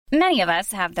Many of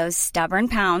us have those stubborn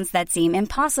pounds that seem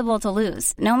impossible to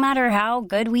lose, no matter how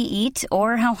good we eat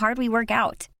or how hard we work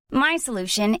out. My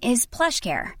solution is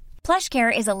PlushCare.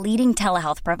 PlushCare is a leading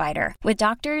telehealth provider with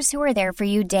doctors who are there for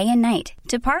you day and night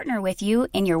to partner with you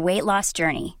in your weight loss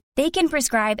journey. They can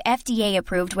prescribe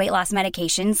FDA-approved weight loss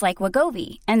medications like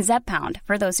Wegovy and Zepbound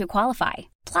for those who qualify.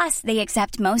 Plus, they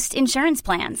accept most insurance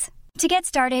plans. To get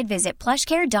started, visit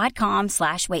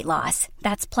plushcare.com/weightloss.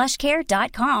 That's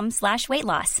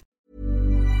plushcare.com/weightloss.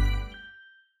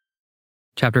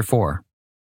 Chapter 4.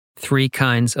 3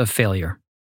 Kinds of Failure.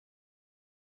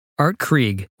 Art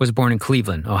Krieg was born in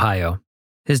Cleveland, Ohio.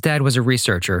 His dad was a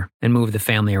researcher and moved the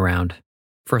family around,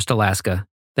 first Alaska,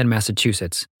 then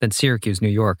Massachusetts, then Syracuse, New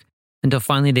York, until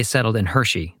finally they settled in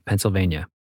Hershey, Pennsylvania.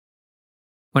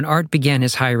 When Art began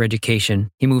his higher education,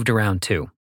 he moved around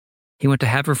too. He went to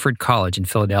Haverford College in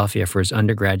Philadelphia for his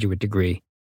undergraduate degree,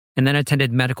 and then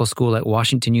attended medical school at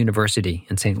Washington University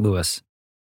in St. Louis,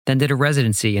 then did a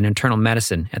residency in internal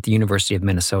medicine at the University of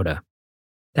Minnesota.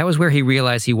 That was where he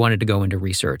realized he wanted to go into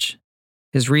research.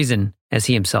 His reason, as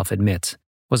he himself admits,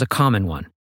 was a common one.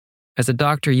 As a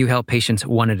doctor, you help patients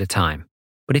one at a time.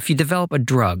 But if you develop a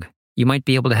drug, you might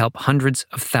be able to help hundreds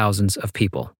of thousands of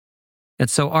people. And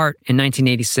so Art, in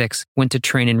 1986, went to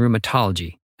train in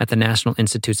rheumatology at the National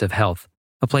Institutes of Health,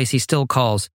 a place he still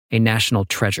calls a national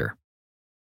treasure.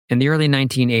 In the early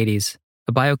 1980s,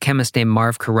 a biochemist named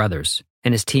Marv Carruthers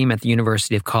and his team at the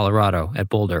University of Colorado at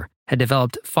Boulder had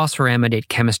developed phosphoramidate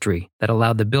chemistry that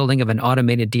allowed the building of an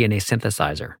automated DNA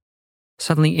synthesizer.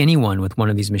 Suddenly, anyone with one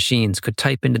of these machines could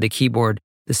type into the keyboard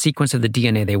the sequence of the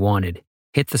DNA they wanted,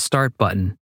 hit the start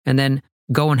button, and then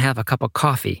go and have a cup of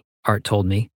coffee, Art told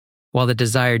me, while the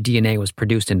desired DNA was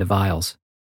produced into vials.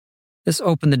 This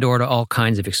opened the door to all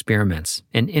kinds of experiments,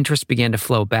 and interest began to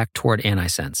flow back toward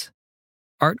antisense.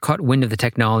 Art caught wind of the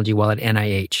technology while at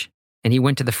NIH, and he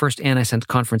went to the first antisense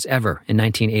conference ever in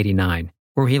 1989,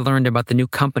 where he learned about the new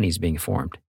companies being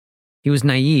formed. He was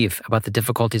naive about the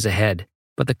difficulties ahead,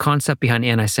 but the concept behind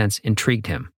antisense intrigued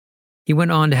him. He went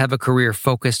on to have a career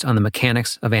focused on the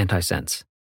mechanics of antisense.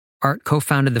 Art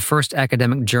co-founded the first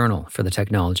academic journal for the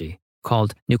technology,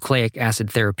 called Nucleic Acid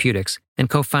Therapeutics, and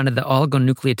co-founded the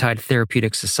Oligonucleotide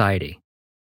Therapeutics Society.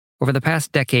 Over the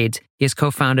past decades, he has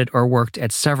co-founded or worked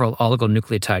at several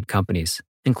oligonucleotide companies,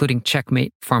 including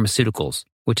Checkmate Pharmaceuticals,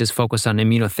 which is focused on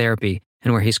immunotherapy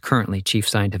and where he's currently chief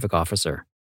scientific officer.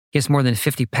 He has more than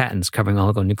 50 patents covering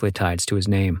oligonucleotides to his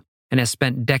name and has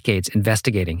spent decades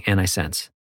investigating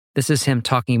antisense. This is him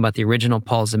talking about the original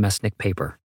Paul Zemechnik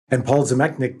paper. And Paul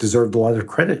Zemechnik deserved a lot of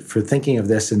credit for thinking of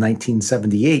this in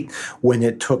 1978, when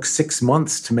it took 6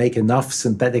 months to make enough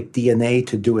synthetic DNA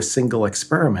to do a single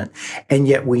experiment. And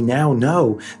yet we now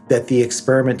know that the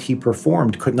experiment he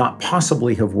performed could not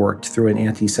possibly have worked through an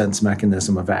antisense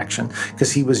mechanism of action,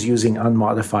 because he was using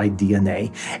unmodified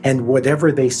DNA. And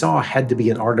whatever they saw had to be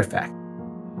an artifact.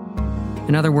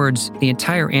 In other words, the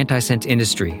entire antisense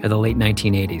industry of the late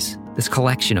 1980s, this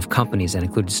collection of companies that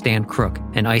included Stan Crook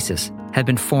and ISIS, had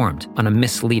been formed on a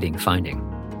misleading finding.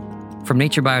 From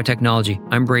Nature Biotechnology,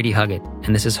 I'm Brady Huggett,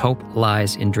 and this is Hope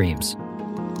Lies in Dreams.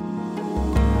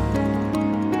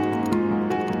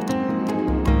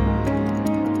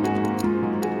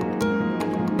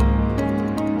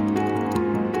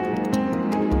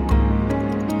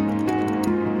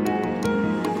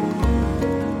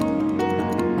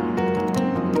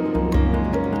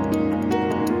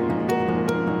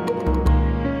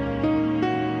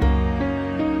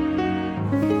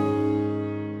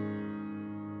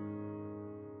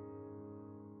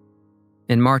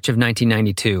 In March of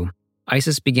 1992,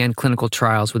 ISIS began clinical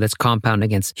trials with its compound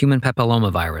against human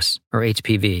papillomavirus, or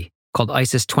HPV, called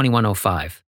ISIS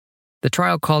 2105. The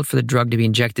trial called for the drug to be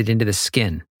injected into the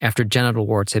skin after genital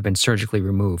warts had been surgically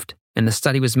removed, and the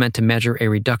study was meant to measure a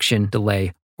reduction,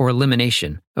 delay, or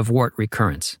elimination of wart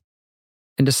recurrence.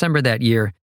 In December that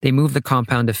year, they moved the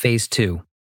compound to Phase 2.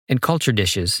 In culture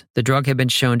dishes, the drug had been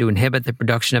shown to inhibit the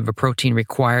production of a protein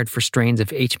required for strains of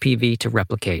HPV to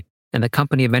replicate, and the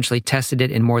company eventually tested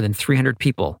it in more than 300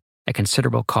 people at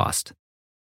considerable cost.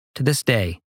 To this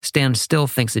day, Stan still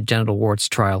thinks the genital warts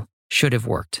trial should have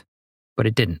worked, but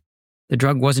it didn't. The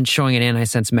drug wasn't showing an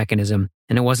antisense mechanism,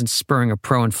 and it wasn't spurring a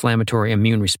pro-inflammatory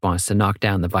immune response to knock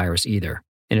down the virus either,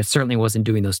 and it certainly wasn't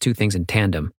doing those two things in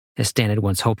tandem, as Stan had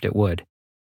once hoped it would.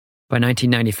 By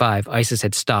 1995, ISIS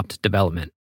had stopped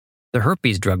development. The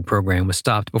herpes drug program was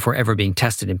stopped before ever being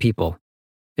tested in people.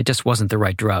 It just wasn't the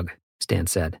right drug, Stan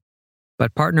said.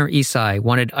 But partner Eisai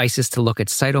wanted ISIS to look at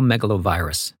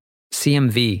cytomegalovirus.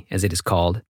 CMV, as it is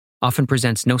called, often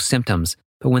presents no symptoms,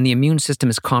 but when the immune system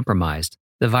is compromised,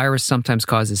 the virus sometimes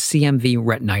causes CMV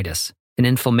retinitis, an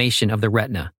inflammation of the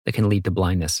retina that can lead to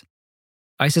blindness.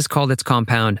 ISIS called its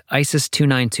compound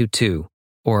ISIS-2922,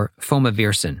 or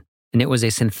fomavirsin, and it was a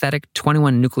synthetic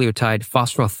 21-nucleotide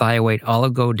phosphorothioate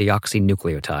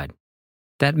oligodeoxynucleotide.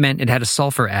 That meant it had a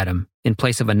sulfur atom in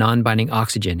place of a non-binding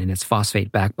oxygen in its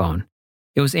phosphate backbone.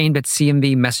 It was aimed at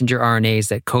CMV messenger RNAs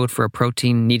that code for a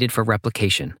protein needed for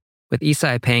replication. With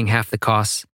Eisai paying half the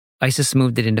costs, ISIS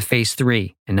moved it into Phase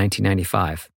 3 in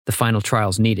 1995, the final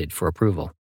trials needed for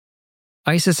approval.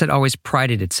 ISIS had always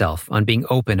prided itself on being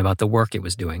open about the work it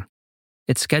was doing.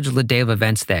 It scheduled a day of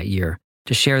events that year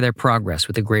to share their progress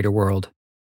with the greater world.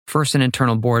 First an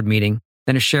internal board meeting,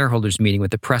 then a shareholders meeting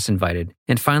with the press invited,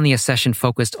 and finally a session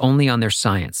focused only on their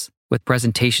science, with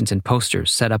presentations and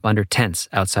posters set up under tents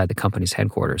outside the company's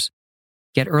headquarters.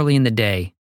 Yet early in the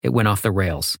day, it went off the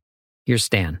rails. Here's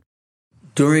Stan.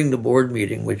 During the board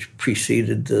meeting, which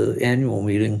preceded the annual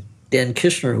meeting, Dan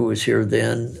Kishner, who was here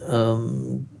then,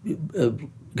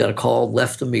 got a call,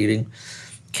 left the meeting,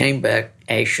 came back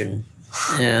ashen,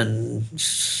 and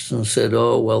said,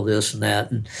 "Oh, well, this and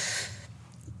that."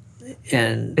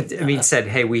 And said,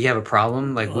 "Hey, we have a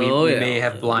problem. Like we may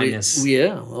have blindness."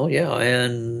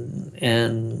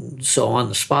 And so on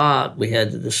the spot, we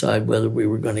had to decide whether we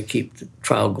were going to keep the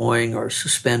trial going or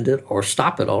suspend it or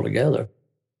stop it altogether.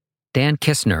 Dan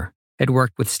Kistner had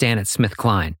worked with Stan at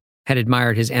SmithKline, had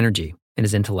admired his energy and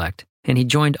his intellect, and he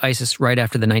joined ISIS right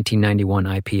after the 1991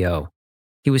 IPO.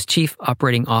 He was chief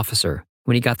operating officer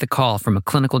when he got the call from a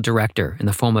clinical director in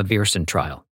the fomavirsin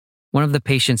trial. One of the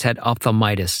patients had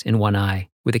ophthalmitis in one eye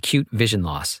with acute vision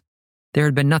loss. There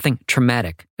had been nothing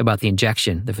traumatic about the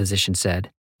injection, the physician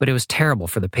said, but it was terrible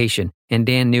for the patient, and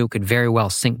Dan knew could very well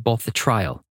sink both the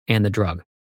trial and the drug.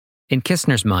 In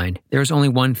Kistner's mind, there was only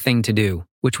one thing to do,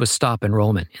 which was stop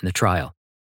enrollment in the trial.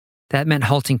 That meant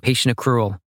halting patient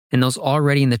accrual, and those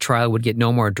already in the trial would get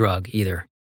no more drug either.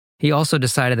 He also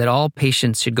decided that all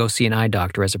patients should go see an eye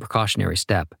doctor as a precautionary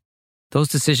step. Those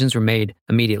decisions were made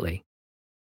immediately.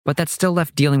 But that still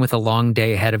left dealing with a long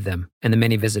day ahead of them and the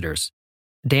many visitors.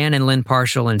 Dan and Lynn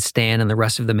Parshall and Stan and the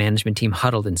rest of the management team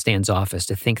huddled in Stan's office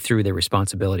to think through their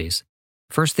responsibilities.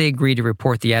 First, they agreed to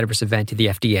report the adverse event to the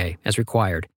FDA as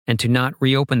required and to not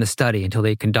reopen the study until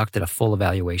they conducted a full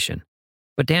evaluation.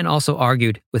 But Dan also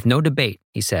argued, with no debate,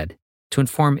 he said, to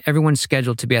inform everyone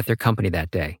scheduled to be at their company that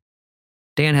day.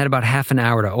 Dan had about half an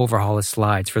hour to overhaul his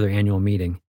slides for their annual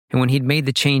meeting, and when he'd made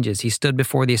the changes, he stood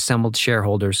before the assembled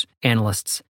shareholders,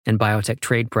 analysts, and biotech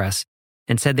trade press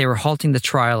and said they were halting the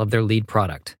trial of their lead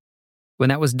product. When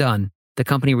that was done, the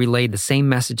company relayed the same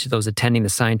message to those attending the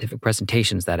scientific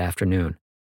presentations that afternoon.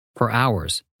 For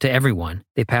hours, to everyone,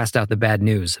 they passed out the bad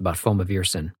news about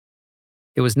fomavirsin.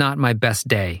 It was not my best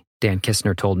day, Dan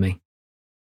Kistner told me.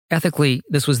 Ethically,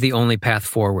 this was the only path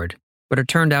forward, but it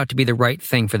turned out to be the right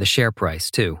thing for the share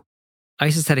price, too.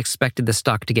 ISIS had expected the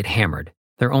stock to get hammered.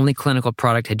 Their only clinical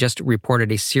product had just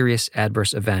reported a serious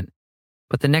adverse event.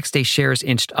 But the next day, shares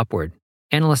inched upward.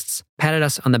 Analysts patted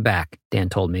us on the back, Dan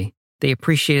told me. They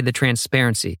appreciated the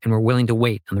transparency and were willing to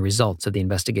wait on the results of the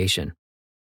investigation.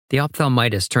 The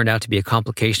ophthalmitis turned out to be a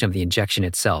complication of the injection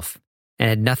itself and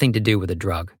had nothing to do with the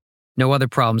drug. No other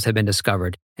problems had been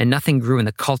discovered, and nothing grew in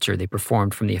the culture they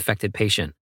performed from the affected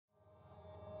patient.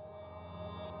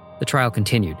 The trial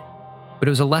continued, but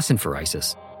it was a lesson for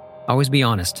ISIS. Always be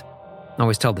honest.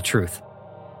 Always tell the truth.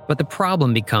 But the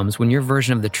problem becomes when your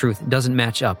version of the truth doesn't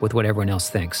match up with what everyone else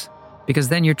thinks, because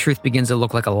then your truth begins to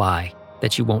look like a lie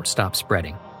that you won't stop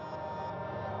spreading.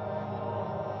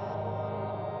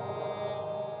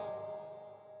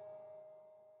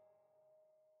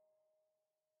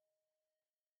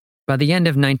 By the end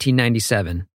of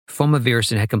 1997,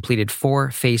 fomavirsin had completed 4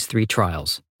 Phase 3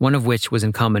 trials, one of which was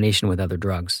in combination with other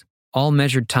drugs. All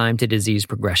measured time to disease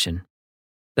progression.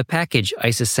 The package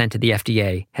ISIS sent to the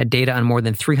FDA had data on more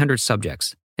than 300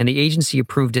 subjects, and the agency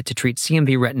approved it to treat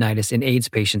CMV retinitis in AIDS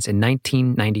patients in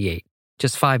 1998,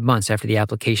 just 5 months after the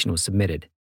application was submitted.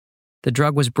 The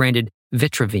drug was branded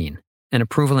Vitravine, and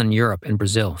approval in Europe and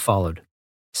Brazil followed.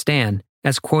 Stan,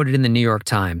 as quoted in the New York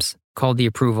Times, called the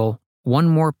approval one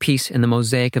more piece in the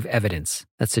mosaic of evidence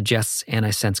that suggests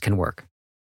antisense can work.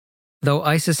 Though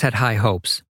ISIS had high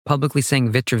hopes, publicly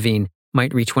saying Vitravine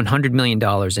might reach $100 million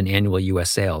in annual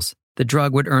U.S. sales, the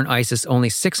drug would earn ISIS only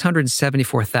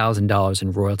 $674,000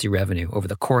 in royalty revenue over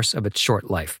the course of its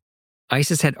short life.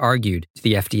 ISIS had argued to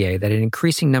the FDA that an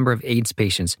increasing number of AIDS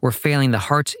patients were failing the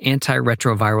heart's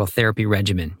antiretroviral therapy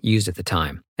regimen used at the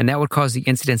time, and that would cause the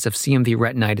incidence of CMV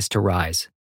retinitis to rise.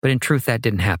 But in truth, that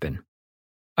didn't happen.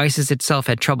 ISIS itself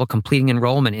had trouble completing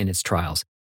enrollment in its trials.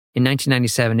 In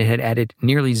 1997, it had added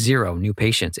nearly 0 new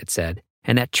patients, it said,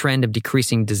 and that trend of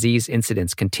decreasing disease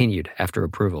incidence continued after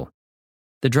approval.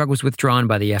 The drug was withdrawn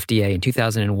by the FDA in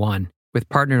 2001, with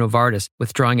partner Novartis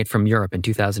withdrawing it from Europe in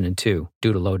 2002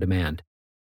 due to low demand.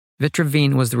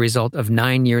 Vitravine was the result of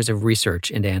 9 years of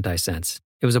research into antisense.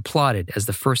 It was applauded as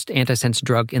the first antisense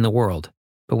drug in the world,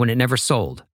 but when it never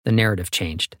sold, the narrative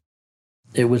changed.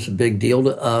 It was a big deal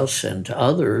to us and to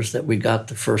others that we got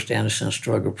the first antisense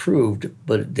drug approved,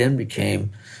 but it then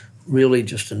became really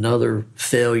just another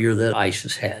failure that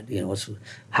ISIS had. It's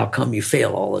how come you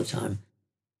fail all the time?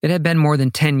 It had been more than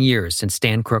 10 years since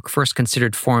Stan Crooke first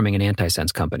considered forming an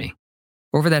antisense company.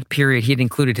 Over that period, he had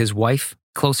included his wife,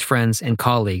 close friends, and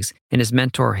colleagues, and his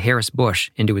mentor, Harris Bush,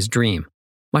 into his dream.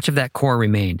 Much of that core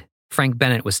remained. Frank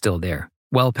Bennett was still there,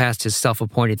 well past his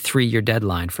self-appointed 3-year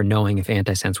deadline for knowing if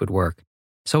antisense would work.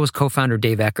 So was co-founder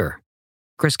Dave Ecker.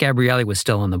 Chris Gabrielli was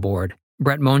still on the board.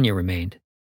 Brett Monia remained.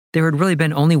 There had really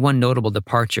been only one notable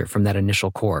departure from that initial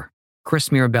core, Chris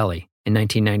Mirabelli, in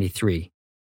 1993.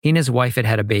 He and his wife had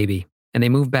had a baby, and they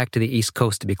moved back to the East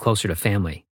Coast to be closer to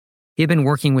family. He had been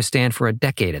working with Stan for a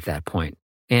decade at that point,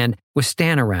 and with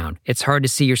Stan around, it's hard to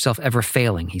see yourself ever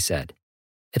failing, he said.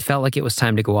 It felt like it was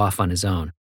time to go off on his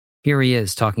own. Here he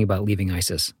is talking about leaving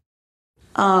ISIS.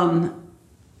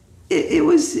 It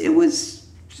was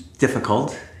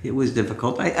difficult. It was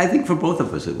difficult. I think for both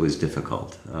of us it was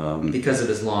difficult. Because of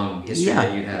his long history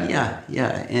that you had.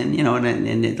 Yeah. And,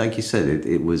 and like you said,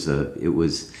 it was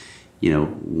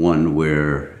one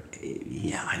where,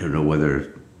 I don't know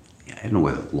whether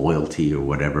loyalty or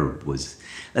whatever was,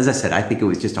 as I said, I think it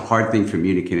was just a hard thing for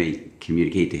me to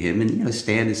communicate to him. And,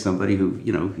 Stan is somebody who,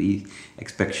 he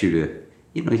expects you to,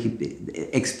 he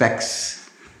expects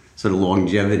sort of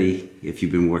longevity if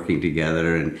you've been working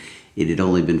together. And it had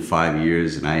only been 5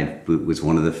 years, and I was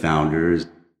one of the founders.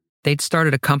 They'd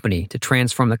started a company to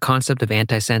transform the concept of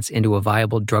antisense into a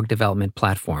viable drug development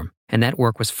platform, and that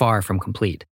work was far from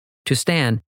complete. To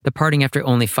Stan, the parting after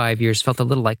only 5 years felt a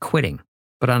little like quitting.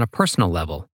 But on a personal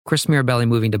level, Chris Mirabelli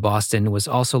moving to Boston was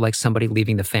also like somebody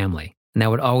leaving the family, and that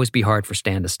would always be hard for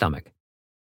Stan to stomach.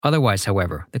 Otherwise,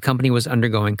 however, the company was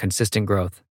undergoing consistent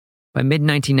growth. By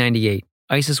mid-1998,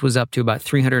 ISIS was up to about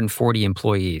 340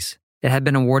 employees. It had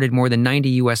been awarded more than 90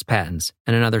 U.S. patents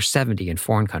and another 70 in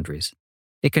foreign countries.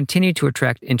 It continued to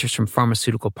attract interest from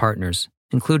pharmaceutical partners,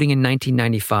 including in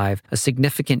 1995 a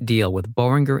significant deal with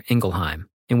Boehringer Ingelheim,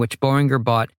 in which Boehringer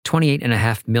bought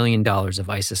 $28.5 million of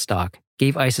ISIS stock,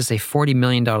 gave ISIS a $40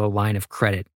 million line of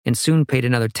credit, and soon paid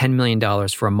another $10 million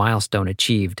for a milestone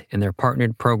achieved in their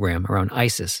partnered program around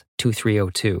ISIS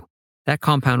 2302. That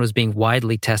compound was being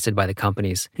widely tested by the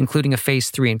companies, including a phase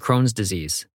 3 in Crohn's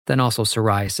disease, then also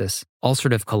psoriasis,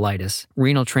 ulcerative colitis,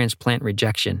 renal transplant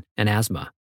rejection, and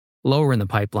asthma. Lower in the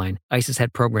pipeline, ISIS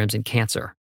had programs in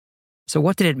cancer. So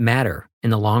what did it matter, in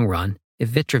the long run, if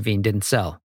Vitravine didn't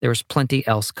sell? There was plenty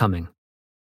else coming.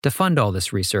 To fund all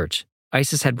this research,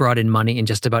 ISIS had brought in money in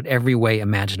just about every way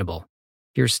imaginable.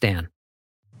 Here's Stan.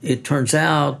 It turns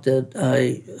out that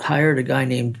I hired a guy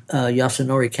named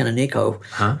Yasunori Kananeko,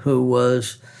 who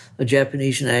was a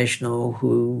Japanese national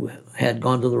who had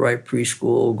gone to the right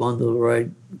preschool, gone to the right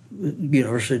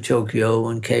University of Tokyo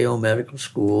and Keio Medical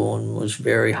School, and was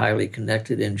very highly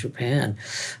connected in Japan.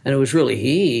 And it was really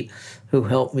he who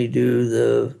helped me do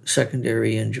the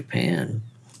secondary in Japan.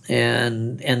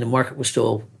 And the market was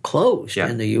still closed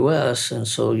in the U.S. And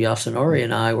so Yasunori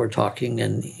and I were talking,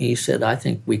 and he said, I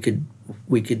think we could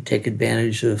take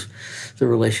advantage of the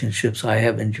relationships I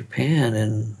have in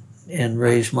Japan and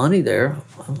raise money there.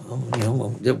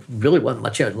 There really wasn't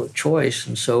much of a choice.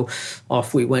 And so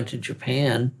off we went to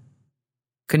Japan.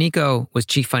 Kaneko was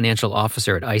chief financial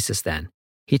officer at ISIS then.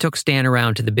 He took Stan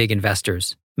around to the big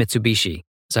investors, Mitsubishi,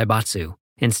 Zaibatsu,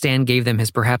 and Stan gave them his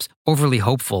perhaps overly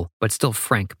hopeful but still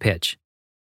frank pitch.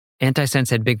 Antisense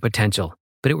had big potential,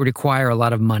 but it would require a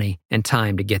lot of money and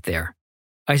time to get there.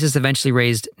 ISIS eventually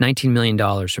raised $19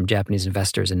 million from Japanese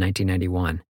investors in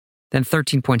 1991, then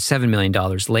 $13.7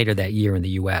 million later that year in the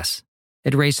U.S.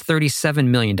 It raised $37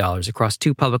 million across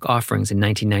 2 public offerings in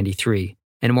 1993,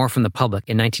 and more from the public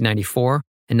in 1994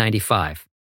 and 95.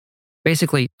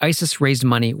 Basically, ISIS raised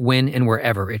money when and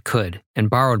wherever it could, and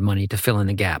borrowed money to fill in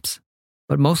the gaps.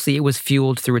 But mostly it was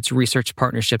fueled through its research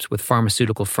partnerships with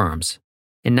pharmaceutical firms.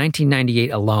 In 1998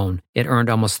 alone, it earned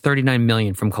almost $39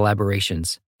 million from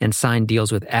collaborations and signed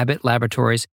deals with Abbott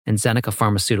Laboratories and Zeneca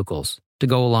Pharmaceuticals to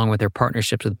go along with their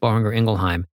partnerships with Boehringer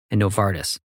Ingelheim and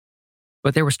Novartis.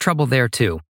 But there was trouble there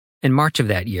too. In March of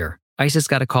that year, ISIS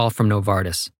got a call from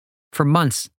Novartis. For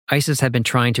months, ISIS had been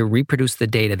trying to reproduce the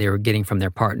data they were getting from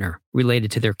their partner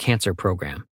related to their cancer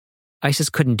program. ISIS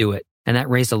couldn't do it, and that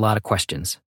raised a lot of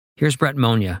questions. Here's Brett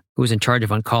Monia, who was in charge of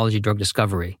oncology drug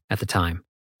discovery at the time.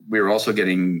 We were also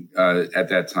getting, at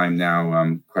that time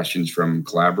now, questions from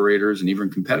collaborators and even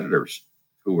competitors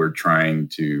who were trying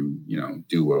to,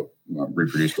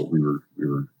 reproduce what we were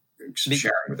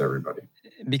sharing with everybody.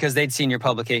 Because they'd seen your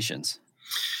publications.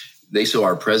 They saw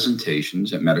our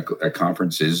presentations at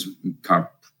conferences.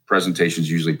 Presentations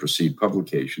usually precede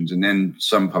publications, and then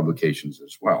some publications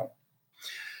as well.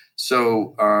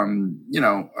 So,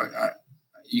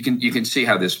 you can see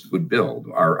how this would build.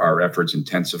 Our efforts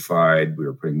intensified. We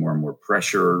were putting more and more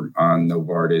pressure on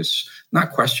Novartis,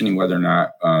 not questioning whether or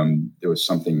not there was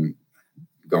something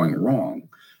going wrong,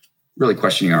 really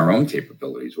questioning our own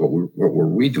capabilities. What were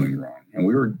we doing wrong? And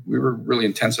we were really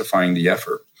intensifying the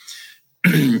effort.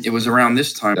 It was around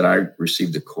this time that I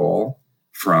received a call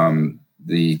from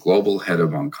the global head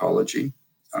of oncology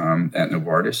at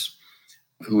Novartis,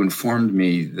 who informed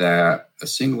me that a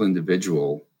single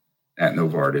individual at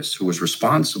Novartis who was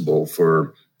responsible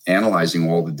for analyzing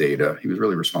all the data, he was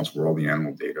really responsible for all the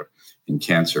animal data in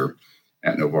cancer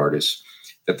at Novartis,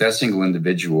 that single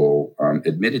individual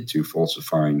admitted to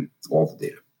falsifying all the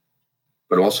data,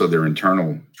 but also their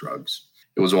internal drugs.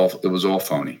 It was all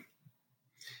phony.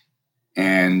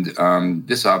 And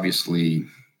this obviously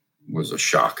was a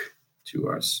shock to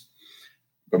us.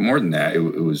 But more than that, it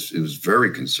was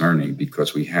very concerning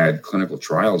because we had clinical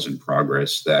trials in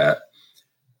progress that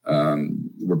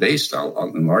were based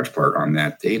in large part on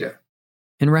that data.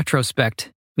 In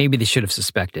retrospect, maybe they should have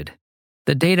suspected.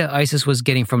 The data ISIS was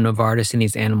getting from Novartis in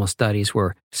these animal studies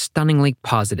were stunningly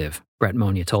positive, Brett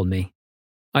Monia told me.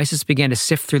 ISIS began to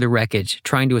sift through the wreckage,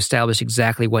 trying to establish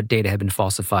exactly what data had been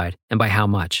falsified and by how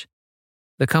much.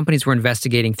 The companies were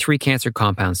investigating 3 cancer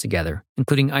compounds together,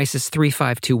 including ISIS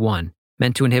 3521,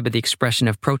 meant to inhibit the expression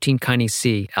of protein kinase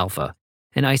C alpha,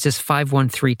 and ISIS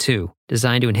 5132,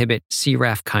 designed to inhibit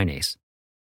CRAF kinase.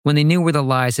 When they knew where the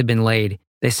lies had been laid,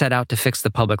 they set out to fix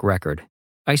the public record.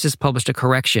 ISIS published a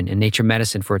correction in Nature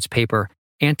Medicine for its paper,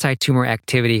 Anti-Tumor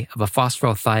Activity of a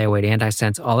Phosphorothioate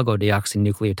Antisense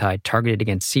Oligodeoxynucleotide Targeted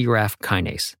Against CRAF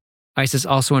Kinase. ISIS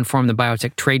also informed the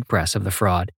biotech trade press of the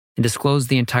fraud and disclosed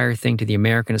the entire thing to the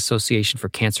American Association for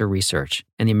Cancer Research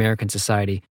and the American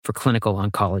Society for Clinical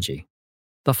Oncology.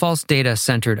 The false data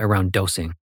centered around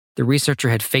dosing. The researcher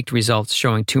had faked results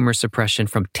showing tumor suppression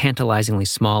from tantalizingly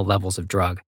small levels of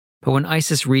drug. But when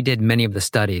ISIS redid many of the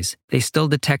studies, they still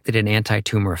detected an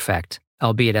anti-tumor effect,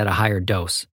 albeit at a higher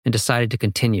dose, and decided to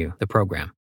continue the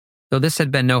program. Though this had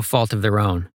been no fault of their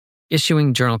own,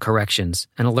 issuing journal corrections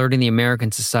and alerting the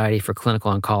American Society for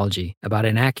Clinical Oncology about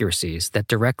inaccuracies that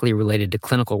directly related to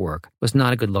clinical work was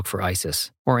not a good look for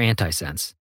ISIS or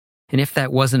Antisense. And if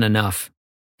that wasn't enough,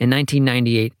 in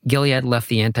 1998, Gilead left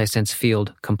the antisense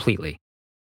field completely.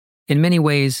 In many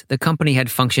ways, the company had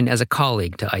functioned as a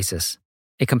colleague to ISIS,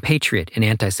 a compatriot in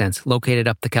antisense located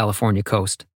up the California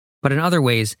coast. But in other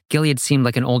ways, Gilead seemed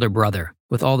like an older brother,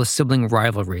 with all the sibling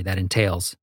rivalry that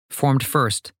entails. Formed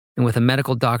first, and with a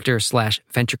medical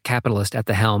doctor/venture capitalist at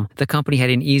the helm, the company had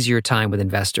an easier time with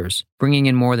investors, bringing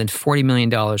in more than $40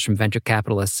 million from venture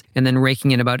capitalists and then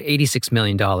raking in about $86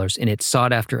 million in its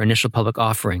sought-after initial public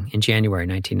offering in January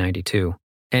 1992.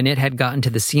 And it had gotten to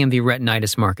the CMV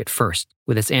retinitis market first,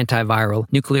 with its antiviral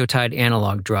nucleotide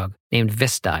analog drug named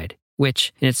Vistide,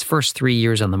 which, in its first 3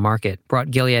 years on the market, brought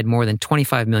Gilead more than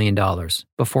 $25 million,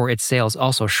 before its sales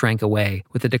also shrank away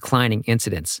with the declining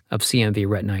incidence of CMV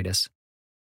retinitis.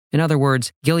 In other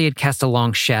words, Gilead cast a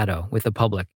long shadow with the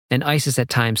public, and ISIS at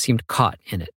times seemed caught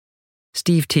in it.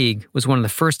 Steve Teague was one of the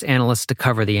first analysts to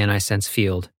cover the antisense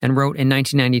field and wrote in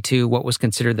 1992 what was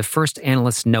considered the first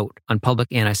analyst's note on public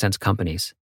antisense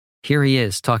companies. Here he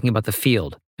is talking about the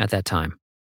field at that time.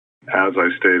 As I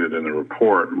stated in the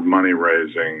report, money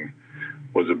raising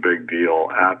was a big deal.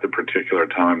 At the particular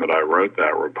time that I wrote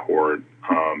that report,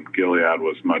 Gilead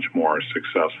was much more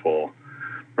successful,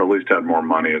 or at least had more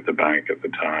money at the bank at the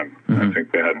time. Mm-hmm. I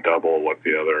think they had double what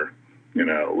the other,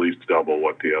 at least double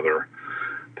what the other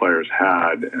players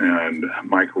had. And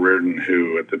Mike Reardon,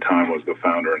 who at the time was the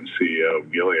founder and CEO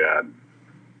of Gilead,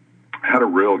 had a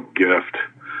real gift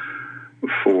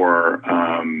for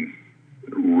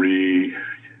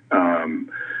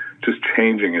just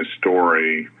changing his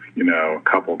story, a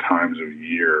couple times a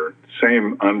year.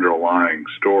 Same underlying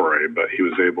story, but he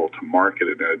was able to market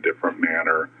it in a different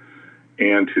manner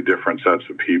and to different sets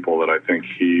of people that I think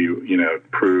he,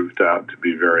 proved out to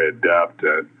be very adept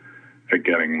at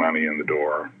getting money in the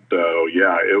door. So,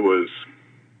 yeah, it was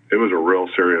a real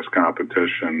serious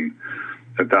competition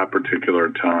at that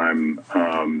particular time.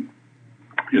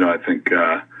 I think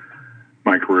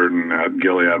Mike Reardon at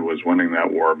Gilead was winning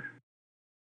that war.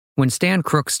 When Stan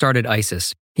Crook started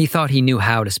ISIS, he thought he knew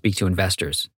how to speak to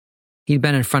investors. He'd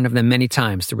been in front of them many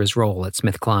times through his role at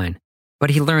SmithKline, but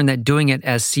he learned that doing it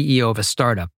as CEO of a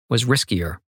startup was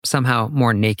riskier, somehow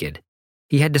more naked.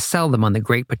 He had to sell them on the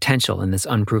great potential in this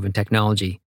unproven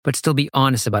technology, but still be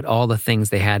honest about all the things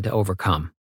they had to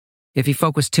overcome. If he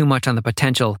focused too much on the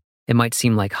potential, it might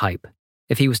seem like hype.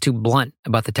 If he was too blunt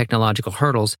about the technological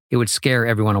hurdles, it would scare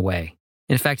everyone away.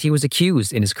 In fact, he was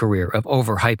accused in his career of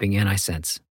overhyping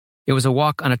Antisense. It was a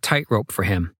walk on a tightrope for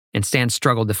him, and Stan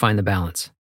struggled to find the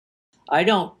balance. I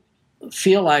don't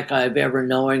feel like I've ever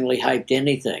knowingly hyped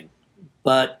anything,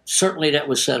 but certainly that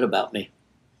was said about me.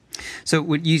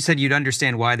 So you said you'd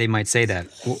understand why they might say that.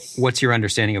 What's your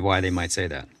understanding of why they might say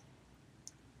that?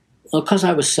 Well, because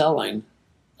I was selling,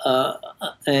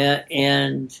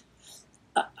 and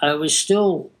I was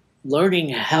still learning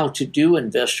how to do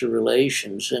investor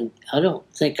relations, and I don't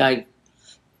think I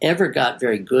ever got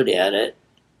very good at it.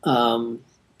 I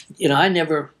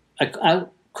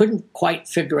couldn't quite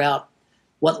figure out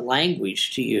what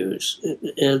language to use.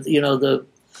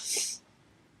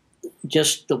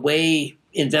 Just the way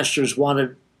investors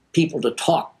wanted people to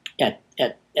talk at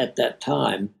that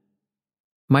time.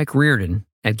 Mike Reardon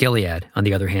at Gilead, on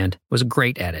the other hand, was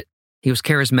great at it. He was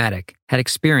charismatic, had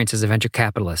experience as a venture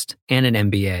capitalist, and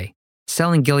an MBA.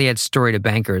 Selling Gilead's story to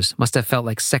bankers must have felt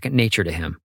like second nature to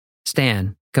him.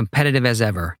 Stan, competitive as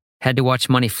ever, had to watch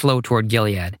money flow toward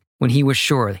Gilead when he was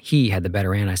sure he had the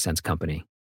better Antisense company.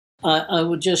 I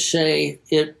would just say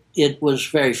it was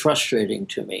very frustrating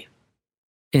to me.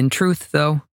 In truth,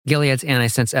 though, Gilead's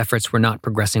Antisense efforts were not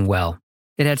progressing well.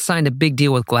 It had signed a big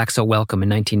deal with Glaxo Wellcome in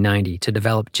 1990 to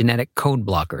develop genetic code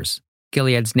blockers,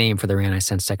 Gilead's name for their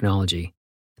Antisense technology.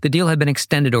 The deal had been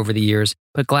extended over the years,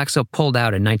 but Glaxo pulled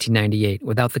out in 1998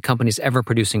 without the companies ever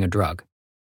producing a drug.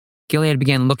 Gilead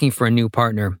began looking for a new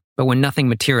partner, but when nothing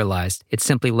materialized, it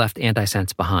simply left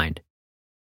Antisense behind.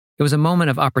 It was a moment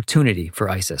of opportunity for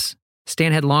ISIS.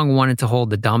 Stan had long wanted to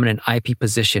hold the dominant IP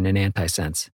position in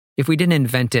Antisense. If we didn't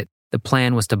invent it, the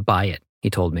plan was to buy it, he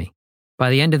told me.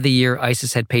 By the end of the year,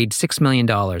 ISIS had paid $6 million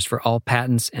for all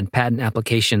patents and patent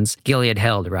applications Gilead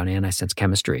held around Antisense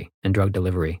chemistry and drug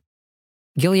delivery.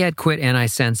 Gilead quit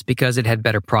Antisense because it had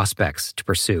better prospects to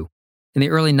pursue. In the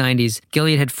early 90s,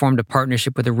 Gilead had formed a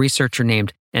partnership with a researcher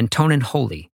named Antonin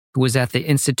Holy, who was at the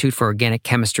Institute for Organic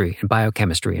Chemistry and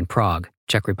Biochemistry in Prague,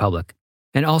 Czech Republic,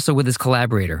 and also with his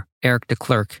collaborator, Eric de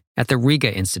Klerk, at the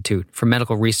Riga Institute for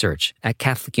Medical Research at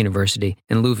Catholic University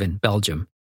in Leuven, Belgium.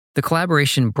 The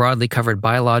collaboration broadly covered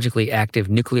biologically active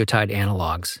nucleotide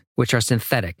analogs, which are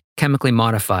synthetic, chemically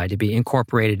modified to be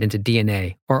incorporated into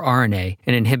DNA or RNA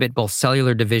and inhibit both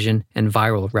cellular division and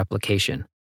viral replication.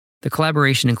 The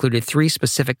collaboration included 3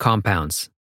 specific compounds: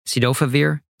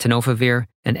 cidofovir, tenofovir,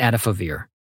 and adafovir.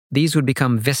 These would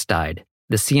become Vistide,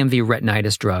 the CMV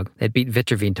retinitis drug that beat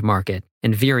Vitravine to market,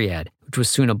 and Viriad, which was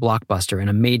soon a blockbuster and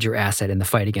a major asset in the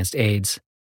fight against AIDS.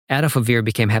 Adafovir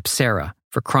became Hepcera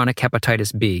for chronic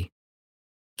hepatitis B.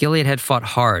 Gilead had fought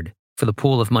hard for the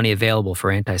pool of money available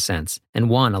for Antisense and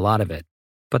won a lot of it,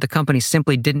 but the company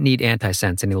simply didn't need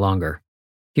Antisense any longer.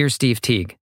 Here's Steve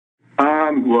Teague.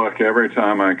 Look, every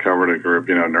time I covered a group,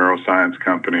 neuroscience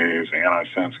companies,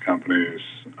 Antisense companies,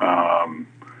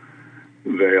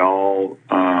 they all,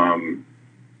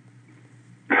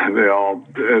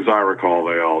 as I recall,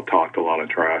 they all talked a lot of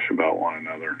trash about one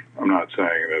another. I'm not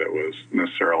saying that it was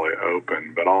necessarily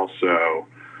open, but also,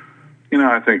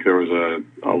 I think there was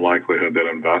a likelihood that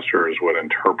investors would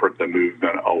interpret the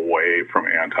movement away from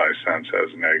Antisense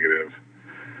as negative,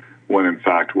 when in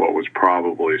fact what was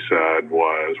probably said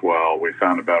was, well, we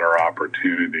found a better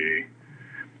opportunity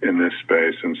in this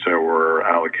space, and so we're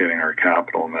allocating our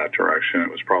capital in that direction. It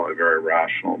was probably a very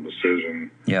rational decision.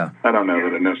 Yeah. I don't know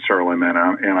that it necessarily meant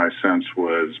Antisense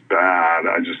was bad.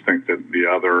 I just think that the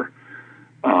other,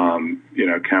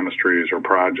 chemistries or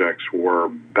projects were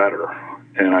better.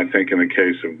 And I think in the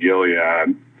case of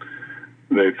Gilead,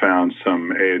 they found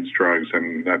some AIDS drugs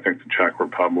in, I think, the Czech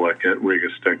Republic at Riga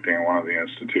Stichting, one of the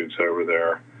institutes over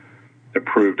there. It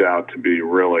proved out to be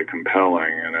really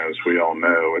compelling, and as we all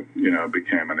know, it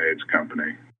became an AIDS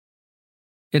company.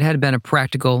 It had been a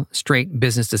practical, straight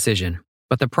business decision,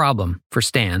 but the problem for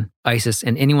Stan, ISIS,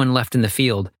 and anyone left in the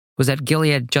field was that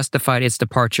Gilead justified its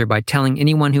departure by telling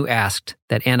anyone who asked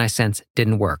that Antisense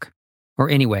didn't work. Or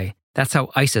anyway, that's how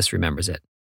ISIS remembers it.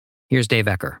 Here's Dave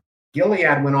Ecker.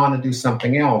 Gilead went on to do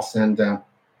something else, and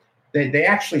they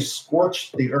actually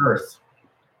scorched the earth,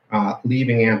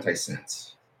 leaving Antisense.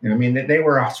 They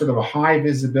were a sort of a high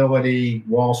visibility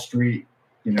Wall Street,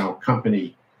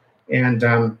 company. And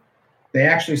they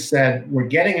actually said, we're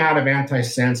getting out of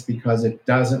Antisense because it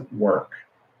doesn't work,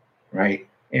 right?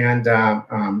 And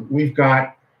we've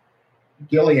got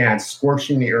Gilead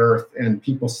scorching the earth and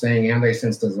people saying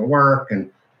antisense doesn't work. And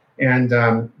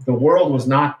the world was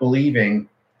not believing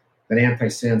that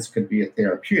antisense could be a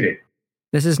therapeutic.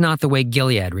 This is not the way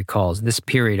Gilead recalls this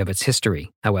period of its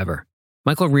history, however.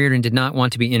 Michael Reardon did not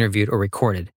want to be interviewed or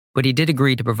recorded, but he did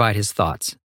agree to provide his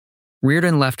thoughts.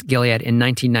 Reardon left Gilead in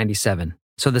 1997,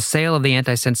 so the sale of the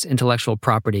antisense intellectual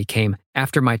property came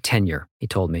after my tenure, he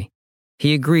told me.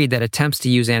 He agreed that attempts to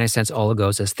use antisense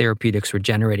oligos as therapeutics were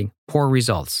generating poor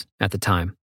results at the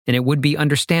time, and it would be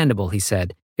understandable, he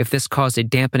said, if this caused a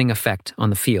dampening effect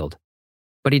on the field.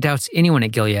 But he doubts anyone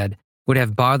at Gilead would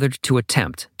have bothered to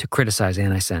attempt to criticize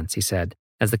antisense, he said,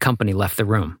 as the company left the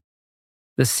room.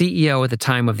 The CEO at the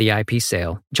time of the IP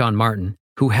sale, John Martin,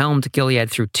 who helmed Gilead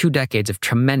through 2 decades of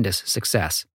tremendous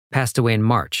success, passed away in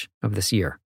March of this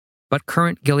year. But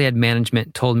current Gilead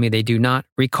management told me they do not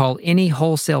recall any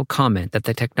wholesale comment that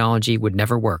the technology would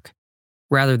never work.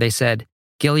 Rather, they said,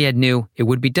 Gilead knew it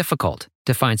would be difficult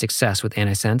to find success with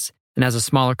antisense, and as a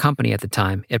smaller company at the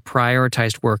time, it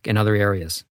prioritized work in other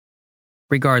areas.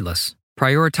 Regardless,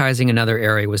 prioritizing another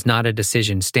area was not a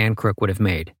decision Stan Crook would have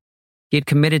made. He had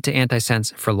committed to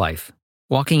antisense for life.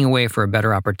 Walking away for a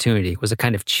better opportunity was a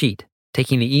kind of cheat,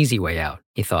 taking the easy way out,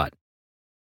 he thought.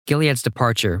 Gilead's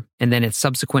departure, and then its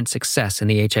subsequent success in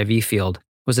the HIV field,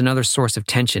 was another source of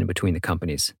tension between the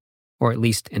companies, or at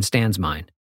least in Stan's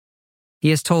mind. He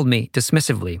has told me,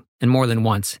 dismissively, and more than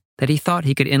once, that he thought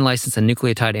he could in-license a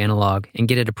nucleotide analog and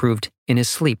get it approved in his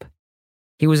sleep.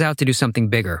 He was out to do something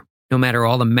bigger, no matter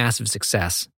all the massive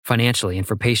success, financially and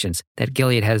for patients, that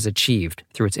Gilead has achieved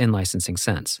through its in-licensing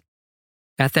sense.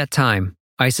 At that time,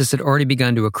 ISIS had already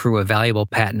begun to accrue a valuable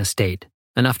patent estate,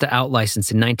 enough to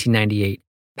out-license in 1998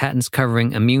 patents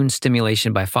covering immune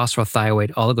stimulation by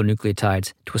phosphorothioate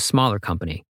oligonucleotides to a smaller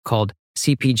company called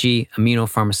CPG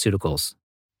Immunopharmaceuticals.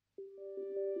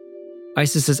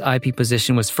 ISIS's IP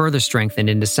position was further strengthened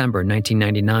in December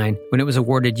 1999 when it was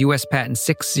awarded U.S. Patent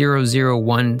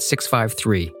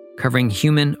 6001653, covering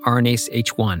human RNase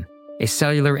H1, a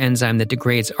cellular enzyme that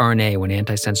degrades RNA when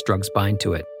antisense drugs bind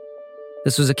to it.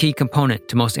 This was a key component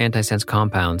to most antisense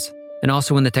compounds, and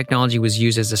also when the technology was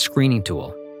used as a screening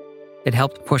tool. It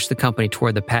helped push the company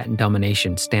toward the patent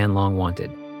domination Stan long wanted.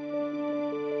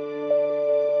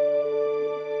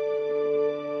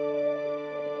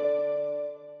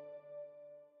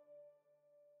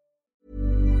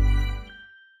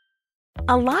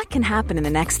 A lot can happen in the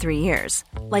next 3 years.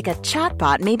 Like a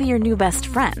chatbot may be your new best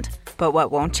friend. But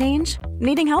what won't change?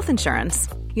 Needing health insurance.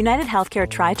 United Healthcare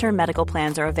Tri-Term Medical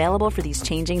Plans are available for these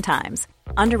changing times.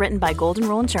 Underwritten by Golden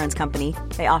Rule Insurance Company,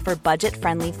 they offer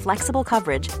budget-friendly, flexible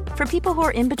coverage for people who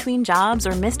are in between jobs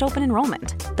or missed open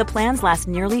enrollment. The plans last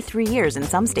nearly 3 years in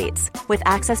some states, with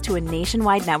access to a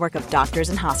nationwide network of doctors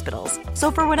and hospitals.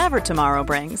 So for whatever tomorrow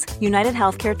brings, United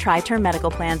Healthcare Tri-Term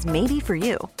Medical Plans may be for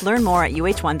you. Learn more at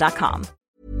uh1.com.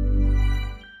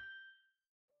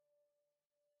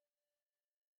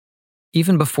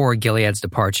 Even before Gilead's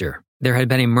departure, there had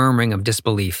been a murmuring of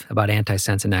disbelief about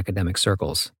antisense in academic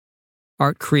circles.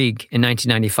 Art Krieg in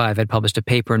 1995 had published a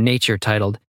paper in Nature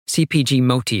titled CPG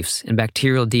Motifs in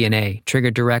Bacterial DNA Trigger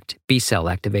Direct B-Cell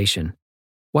Activation.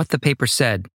 What the paper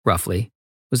said, roughly,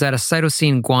 was that a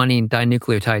cytosine guanine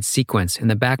dinucleotide sequence in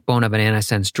the backbone of an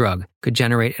antisense drug could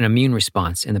generate an immune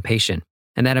response in the patient,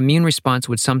 and that immune response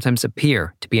would sometimes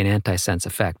appear to be an antisense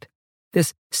effect.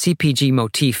 This CPG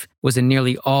motif was in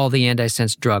nearly all the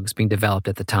antisense drugs being developed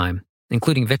at the time,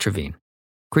 including Vitravine.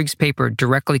 Krieg's paper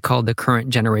directly called the current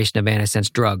generation of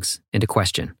antisense drugs into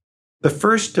question. The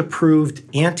first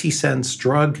approved antisense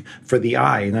drug for the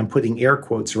eye, and I'm putting air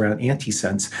quotes around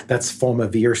antisense, that's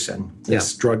fomavirsen,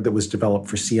 this drug that was developed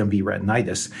for CMV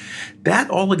retinitis. That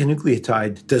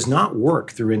oligonucleotide does not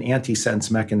work through an antisense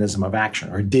mechanism of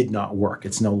action, or did not work.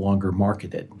 It's no longer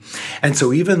marketed. And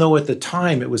so even though at the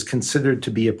time it was considered to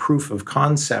be a proof of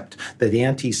concept that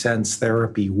antisense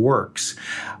therapy works,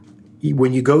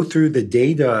 when you go through the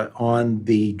data on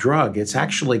the drug, it's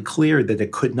actually clear that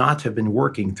it could not have been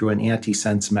working through an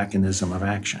antisense mechanism of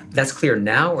action. That's clear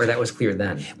now, or that was clear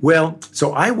then? Well,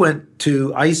 so I went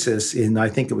to ISIS in, I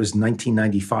think it was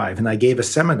 1995, and I gave a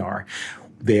seminar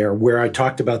there where I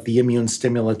talked about the immune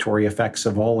stimulatory effects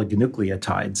of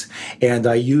oligonucleotides. And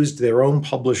I used their own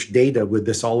published data with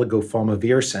this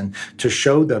oligofomavirsen to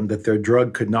show them that their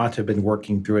drug could not have been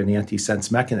working through an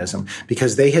antisense mechanism,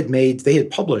 because they had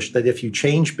published that if you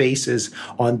change bases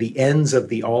on the ends of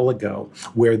the oligo,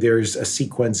 where there's a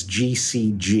sequence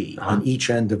GCG on each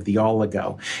end of the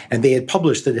oligo, and they had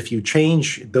published that if you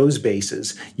change those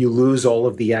bases, you lose all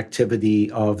of the activity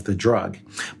of the drug.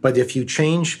 But if you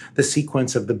change the sequence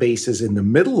sequence of the bases in the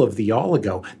middle of the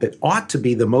oligo that ought to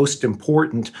be the most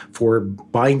important for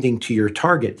binding to your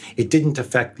target, it didn't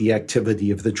affect the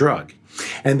activity of the drug.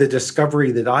 And the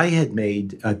discovery that I had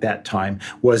made at that time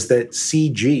was that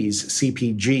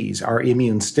CPGs are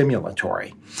immune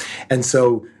stimulatory. And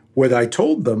so what I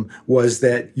told them was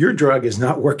that your drug is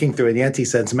not working through an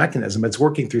antisense mechanism. It's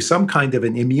working through some kind of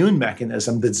an immune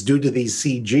mechanism that's due to these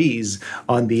CGs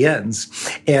on the ends.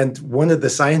 And one of the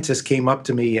scientists came up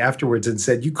to me afterwards and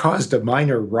said, you caused a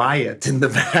minor riot in the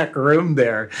back room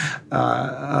there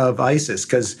of ISIS,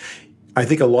 because I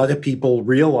think a lot of people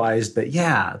realized that,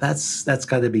 yeah, that's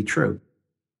got to be true.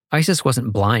 ISIS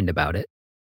wasn't blind about it.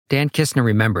 Dan Kistner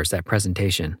remembers that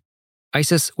presentation.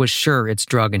 ISIS was sure its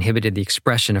drug inhibited the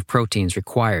expression of proteins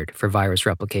required for virus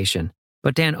replication.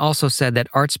 But Dan also said that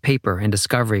Art's paper and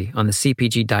discovery on the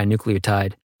CPG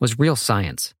dinucleotide was real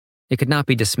science. It could not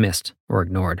be dismissed or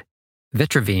ignored.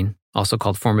 Vitravine, also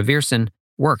called formavirsin,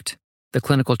 worked. The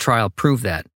clinical trial proved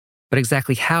that. But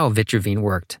exactly how Vitravine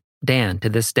worked, Dan, to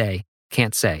this day,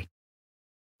 can't say.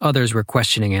 Others were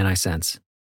questioning antisense.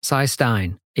 Cy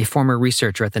Stein, a former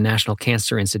researcher at the National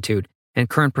Cancer Institute and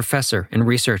current professor and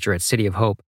researcher at City of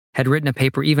Hope, had written a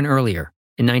paper even earlier,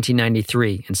 in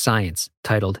 1993, in Science,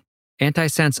 titled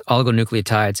Antisense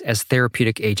Oligonucleotides as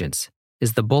Therapeutic Agents.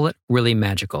 Is the Bullet Really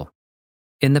Magical?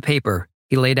 In the paper,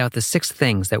 he laid out the 6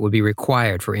 things that would be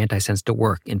required for antisense to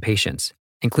work in patients,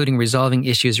 including resolving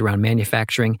issues around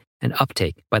manufacturing and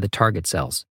uptake by the target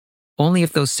cells. Only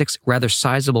if those 6 rather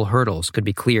sizable hurdles could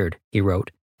be cleared, he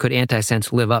wrote, could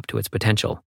antisense live up to its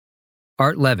potential.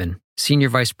 Art Levin, senior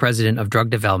vice president of drug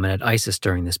development at ISIS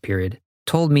during this period,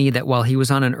 told me that while he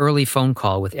was on an early phone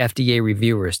call with FDA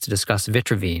reviewers to discuss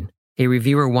Vitravine, a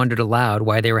reviewer wondered aloud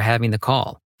why they were having the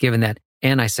call, given that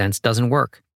antisense doesn't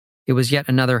work. It was yet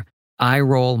another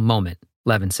eye-roll moment,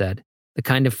 Levin said, the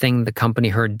kind of thing the company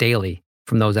heard daily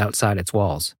from those outside its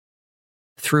walls.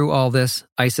 Through all this,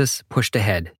 ISIS pushed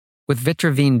ahead. With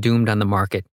Vitravine doomed on the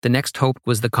market, the next hope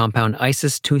was the compound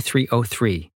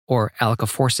ISIS-2303, or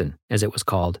alcaforsin, as it was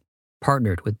called,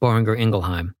 partnered with Boehringer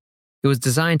Ingelheim. It was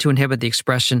designed to inhibit the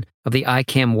expression of the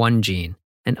ICAM1 gene,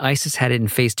 and ISIS had it in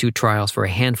phase 2 trials for a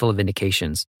handful of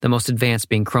indications, the most advanced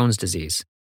being Crohn's disease.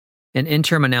 An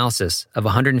interim analysis of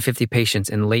 150 patients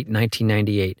in late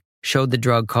 1998 showed the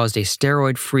drug caused a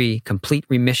steroid-free complete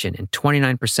remission in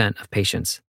 29% of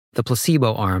patients. The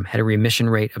placebo arm had a remission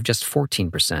rate of just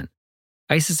 14%.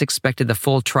 ISIS expected the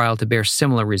full trial to bear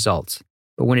similar results,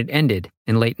 but when it ended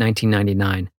in late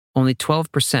 1999, only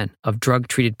 12% of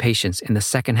drug-treated patients in the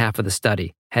second half of the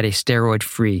study had a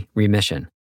steroid-free remission.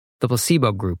 The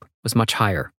placebo group was much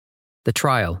higher. The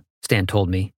trial, Stan told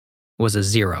me, was a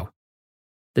 0.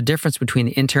 The difference between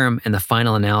the interim and the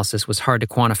final analysis was hard to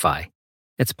quantify.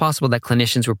 It's possible that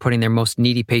clinicians were putting their most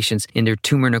needy patients in their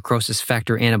tumor necrosis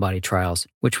factor antibody trials,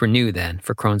 which were new then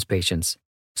for Crohn's patients.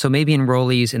 So maybe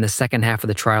enrollees in the second half of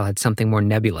the trial had something more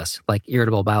nebulous, like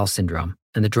irritable bowel syndrome,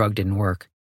 and the drug didn't work.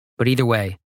 But either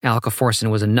way, alcaforsin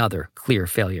was another clear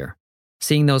failure.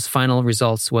 Seeing those final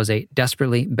results was a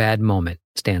desperately bad moment,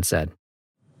 Stan said.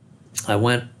 I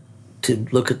went to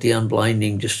look at the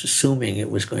unblinding just assuming it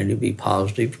was going to be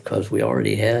positive because we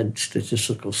already had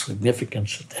statistical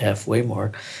significance at the halfway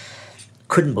mark.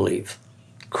 Couldn't believe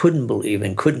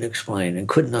and couldn't explain and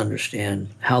couldn't understand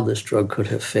how this drug could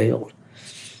have failed.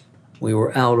 We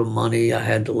were out of money. I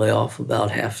had to lay off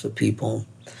about half the people,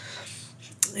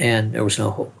 and there was no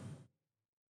hope.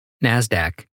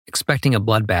 NASDAQ, expecting a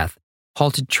bloodbath,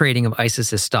 halted trading of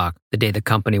ISIS's stock the day the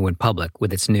company went public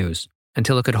with its news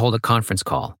until it could hold a conference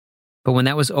call. But when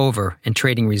that was over and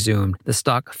trading resumed, the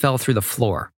stock fell through the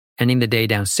floor, ending the day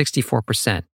down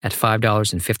 64% at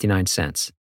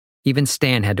 $5.59. Even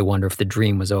Stan had to wonder if the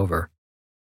dream was over.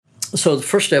 So the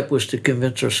first step was to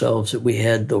convince ourselves that we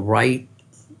had the right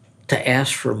to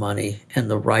ask for money and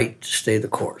the right to stay the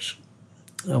course.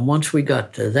 And once we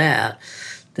got to that,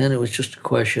 then it was just a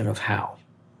question of how.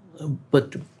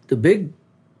 But the big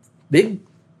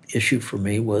issue for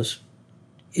me was,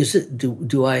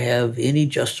 do I have any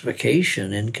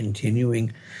justification in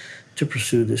continuing to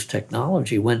pursue this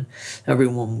technology when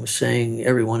everyone was saying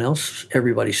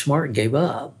everybody smart gave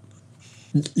up?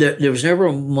 There was never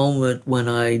a moment when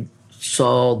I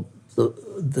saw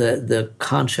the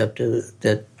concept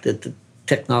that the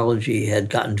technology had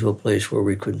gotten to a place where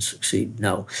we couldn't succeed.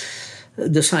 No.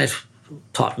 The science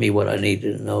taught me what I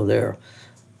needed to know there.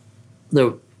 There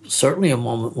was certainly a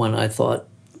moment when I thought,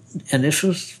 and this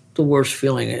was the worst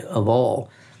feeling of all,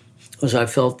 was I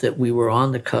felt that we were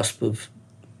on the cusp of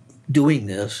doing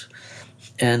this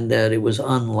and that it was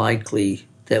unlikely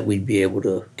that we'd be able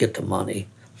to get the money.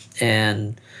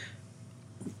 And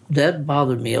that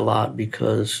bothered me a lot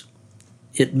because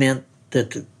it meant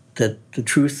that the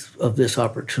truth of this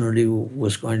opportunity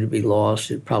was going to be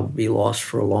lost. It'd probably be lost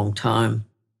for a long time.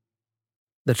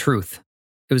 The truth.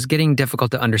 It was getting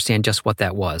difficult to understand just what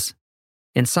that was.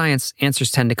 In science,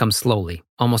 answers tend to come slowly,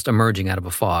 almost emerging out of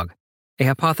a fog. A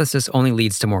hypothesis only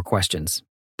leads to more questions.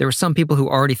 There were some people who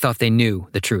already thought they knew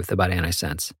the truth about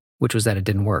antisense, which was that it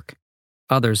didn't work.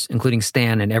 Others, including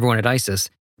Stan and everyone at ISIS,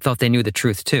 thought they knew the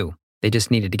truth too. They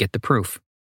just needed to get the proof.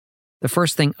 The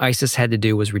first thing ISIS had to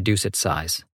do was reduce its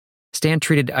size. Stan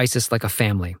treated ISIS like a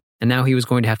family, and now he was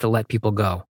going to have to let people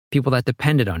go, people that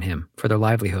depended on him for their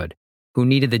livelihood, who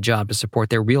needed the job to support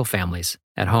their real families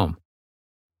at home.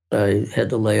 I had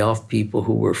to lay off people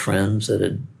who were friends that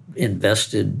had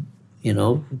invested,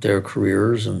 their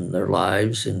careers and their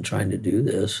lives in trying to do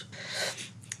this.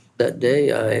 That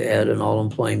day, I had an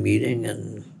all-employee meeting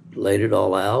and laid it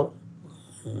all out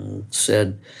and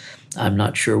said, I'm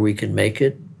not sure we can make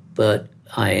it, but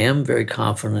I am very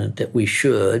confident that we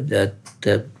should, that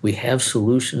we have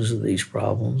solutions to these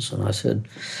problems. And I said,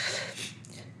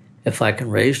 if I can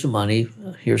raise the money,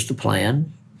 here's the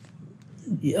plan.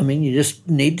 I mean, you just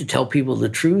need to tell people the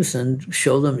truth and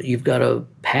show them that you've got a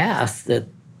path that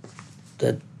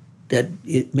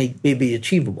it may be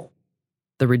achievable.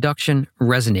 The reduction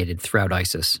resonated throughout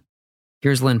ISIS.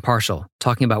 Here's Lynn Parshall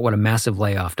talking about what a massive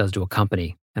layoff does to a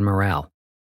company and morale.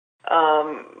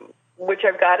 Which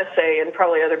I've got to say, and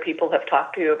probably other people have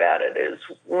talked to you about it, is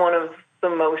one of the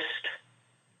most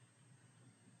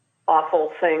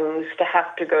awful things to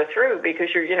have to go through, because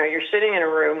you're sitting in a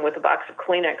room with a box of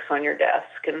Kleenex on your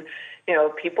desk, and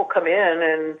people come in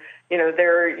and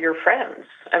they're your friends.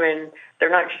 I mean, they're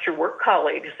not just your work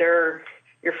colleagues; they're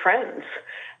your friends,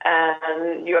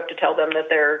 and you have to tell them that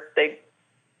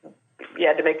you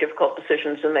had to make difficult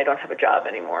decisions and they don't have a job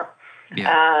anymore. Yeah.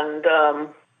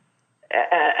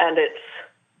 And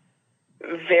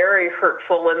it's very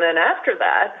hurtful. And then after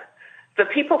that, the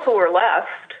people who are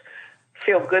left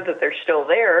feel good that they're still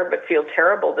there, but feel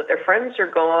terrible that their friends are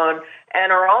gone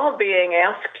and are all being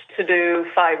asked to do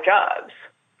 5 jobs,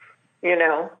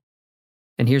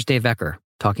 And here's Dave Ecker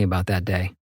talking about that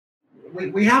day.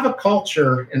 We have a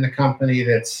culture in the company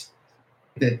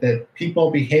that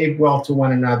people behave well to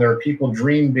one another, people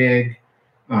dream big,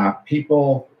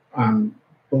 people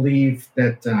believe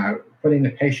that putting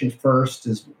the patient first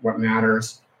is what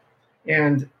matters.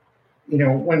 And,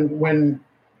 when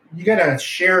you get a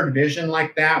shared vision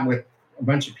like that with a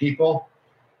bunch of people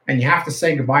and you have to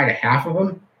say goodbye to half of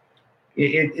them,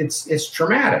 it's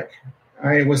traumatic.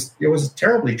 It was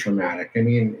terribly traumatic. I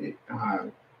mean,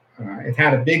 it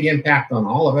had a big impact on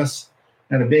all of us,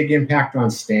 had a big impact on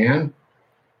Stan.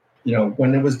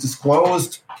 When it was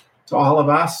disclosed to all of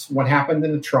us what happened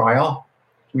in the trial,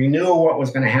 we knew what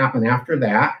was going to happen after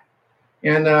that.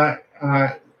 And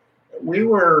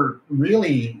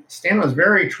Stan was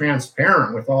very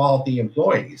transparent with all the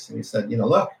employees. And he said,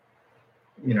 look,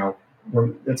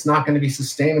 it's not going to be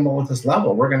sustainable at this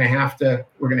level. We're going to have to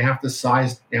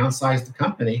downsize the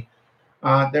company.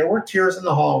 There were tears in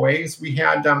the hallways. We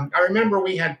had, I remember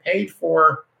we had paid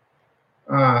for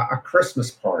a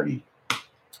Christmas party,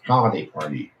 holiday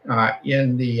party,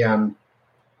 in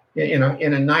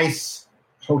a nice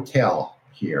hotel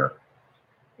here.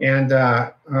 And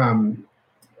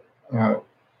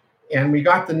we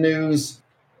got the news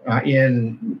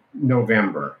in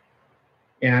November,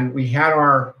 and we had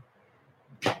our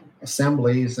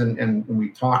assemblies and we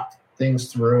talked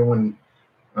things through, and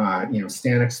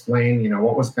Stan explained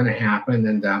what was going to happen,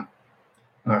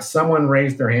 and someone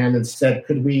raised their hand and said,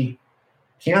 could we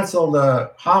cancel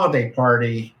the holiday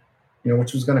party,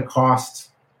 which was going to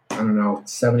cost, I don't know,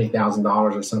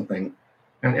 $70,000 or something,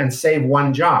 and save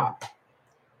one job.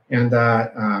 And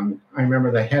I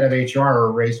remember the head of HR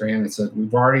raised her hand and said,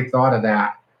 we've already thought of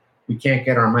that. We can't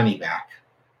get our money back.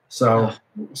 So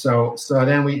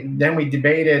then we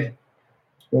debated,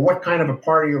 well, what kind of a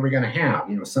party are we going to have?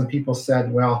 Some people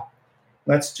said, well,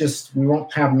 we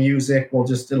won't have music.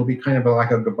 It'll be kind of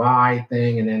like a goodbye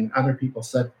thing. And then other people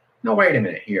said, no, wait a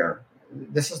minute here.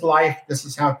 This is life. This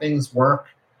is how things work.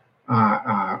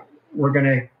 We're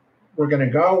going to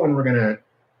go and we're going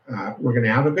to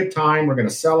have a good time. We're going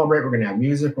to celebrate. We're going to have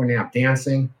music. We're going to have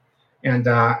dancing, and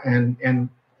a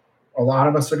lot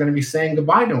of us are going to be saying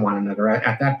goodbye to one another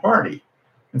at that party.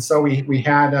 And so we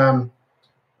had a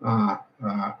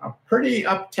pretty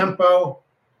up tempo,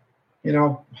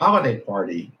 holiday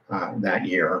party that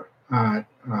year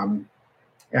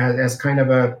as kind of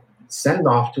a send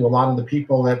off to a lot of the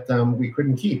people that we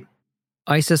couldn't keep.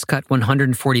 ISIS cut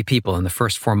 140 people in the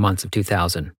first 4 months of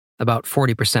 2000, about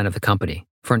 40% of the company,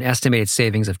 for an estimated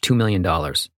savings of $2 million.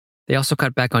 They also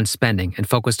cut back on spending and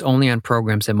focused only on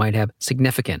programs that might have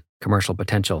significant commercial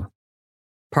potential.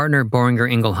 Partner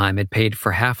Boehringer Ingelheim had paid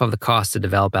for half of the cost to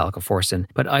develop alkaforsin,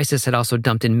 but ISIS had also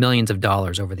dumped in millions of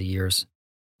dollars over the years.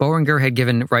 Boehringer had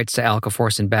given rights to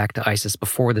alkaforsin back to ISIS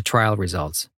before the trial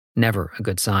results. Never a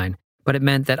good sign, but it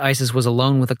meant that ISIS was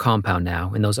alone with the compound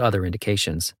now in those other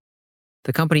indications.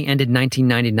 The company ended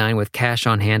 1999 with cash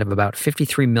on hand of about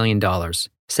 $53 million,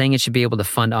 saying it should be able to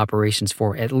fund operations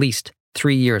for at least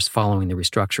 3 years following the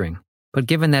restructuring. But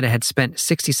given that it had spent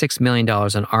 $66 million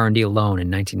on R&D alone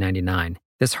in 1999,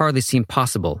 this hardly seemed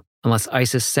possible unless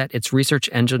ISIS set its research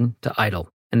engine to idle,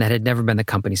 and that had never been the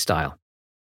company's style.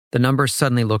 The numbers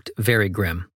suddenly looked very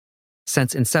grim.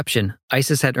 Since inception,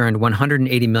 ISIS had earned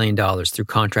 $180 million through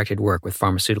contracted work with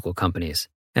pharmaceutical companies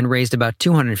and raised about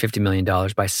 $250 million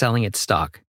by selling its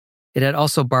stock. It had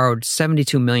also borrowed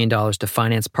 $72 million to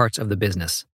finance parts of the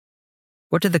business.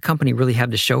 What did the company really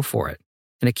have to show for it?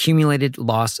 An accumulated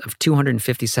loss of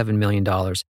 $257 million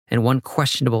and one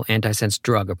questionable antisense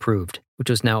drug approved, which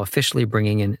was now officially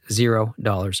bringing in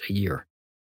 $0 a year.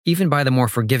 Even by the more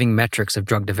forgiving metrics of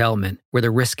drug development, where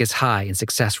the risk is high and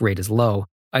success rate is low,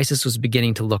 ISIS was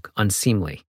beginning to look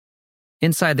unseemly.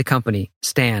 Inside the company,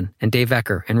 Stan and Dave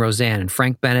Ecker and Roseanne and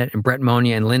Frank Bennett and Brett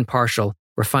Monia and Lynn Parshall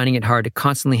were finding it hard to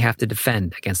constantly have to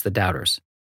defend against the doubters.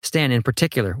 Stan, in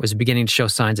particular, was beginning to show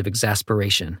signs of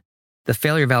exasperation. The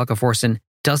failure of alkaforsin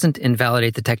doesn't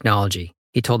invalidate the technology,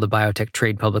 he told the biotech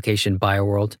trade publication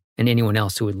BioWorld and anyone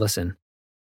else who would listen.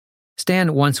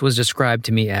 Stan once was described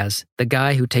to me as the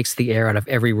guy who takes the air out of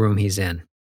every room he's in.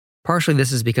 Partially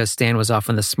this is because Stan was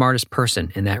often the smartest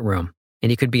person in that room, and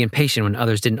he could be impatient when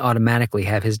others didn't automatically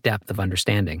have his depth of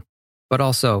understanding. But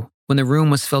also, when the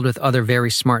room was filled with other very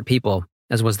smart people,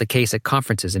 as was the case at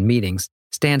conferences and meetings,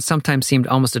 Stan sometimes seemed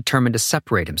almost determined to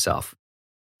separate himself.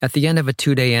 At the end of a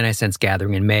 2-day antisense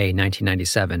gathering in May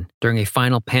 1997, during a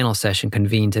final panel session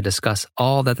convened to discuss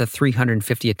all that the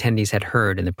 350 attendees had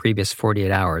heard in the previous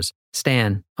 48 hours,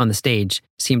 Stan, on the stage,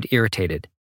 seemed irritated.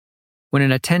 When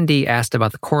an attendee asked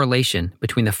about the correlation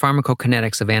between the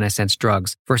pharmacokinetics of antisense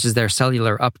drugs versus their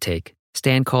cellular uptake,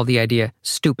 Stan called the idea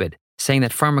stupid, saying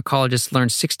that pharmacologists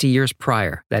learned 60 years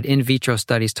prior that in vitro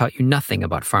studies taught you nothing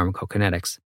about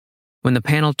pharmacokinetics. When the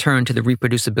panel turned to the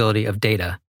reproducibility of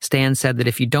data, Stan said that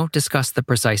if you don't discuss the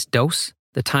precise dose,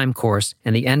 the time course,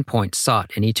 and the endpoint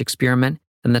sought in each experiment,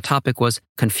 then the topic was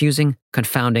confusing,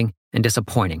 confounding, and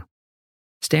disappointing.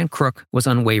 Stan Crook was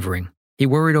unwavering. He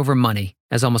worried over money,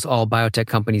 as almost all biotech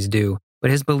companies do, but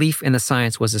his belief in the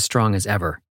science was as strong as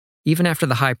ever. Even after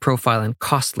the high-profile and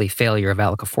costly failure of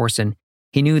alkaforsin,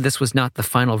 he knew this was not the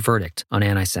final verdict on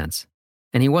antisense.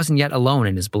 And he wasn't yet alone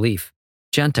in his belief.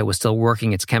 Genta was still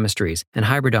working its chemistries, and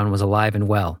Hybridon was alive and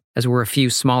well, as were a few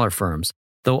smaller firms,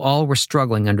 though all were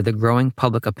struggling under the growing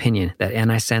public opinion that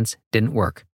antisense didn't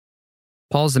work.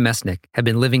 Paul Zemesnik had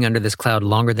been living under this cloud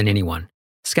longer than anyone.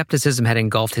 Skepticism had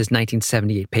engulfed his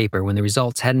 1978 paper when the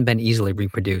results hadn't been easily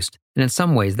reproduced, and in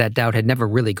some ways that doubt had never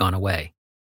really gone away.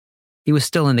 He was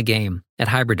still in the game, at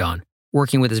Hybridon,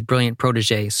 working with his brilliant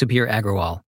protege, Subir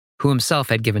Agrawal, who himself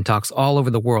had given talks all over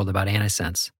the world about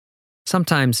antisense.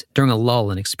 Sometimes, during a lull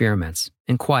in experiments,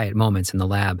 in quiet moments in the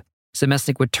lab,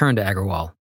 Zemesnik would turn to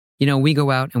Agrawal. "You know, we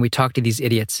go out and we talk to these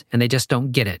idiots, and they just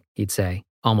don't get it," he'd say,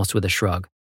 almost with a shrug.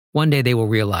 "One day they will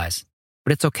realize.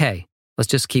 But it's okay. Let's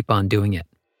just keep on doing it."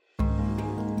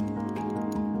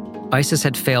 ISIS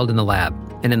had failed in the lab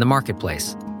and in the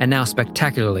marketplace, and now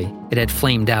spectacularly, it had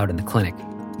flamed out in the clinic.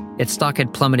 Its stock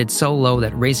had plummeted so low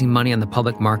that raising money on the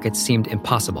public markets seemed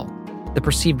impossible. The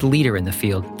perceived leader in the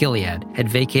field, Gilead, had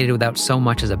vacated without so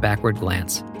much as a backward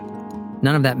glance.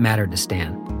 None of that mattered to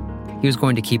Stan. He was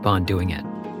going to keep on doing it.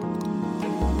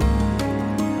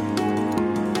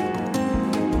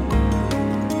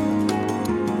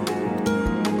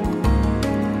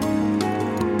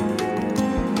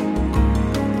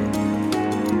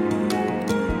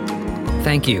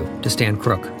 Thank you to Stan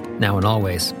Crook, now and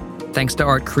always. Thanks to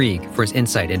Art Krieg for his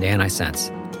insight into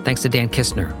antisense. Thanks to Dan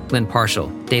Kistner, Lynn Parshall,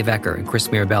 Dave Ecker, and Chris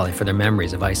Mirabelli for their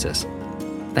memories of ISIS.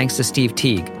 Thanks to Steve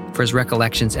Teague for his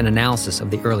recollections and analysis of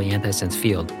the early antisense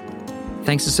field.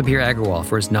 Thanks to Subir Agrawal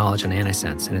for his knowledge on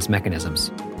antisense and its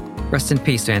mechanisms. Rest in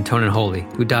peace to Antonin Holy,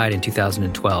 who died in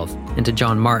 2012, and to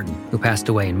John Martin, who passed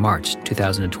away in March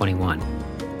 2021.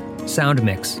 Sound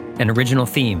mix and original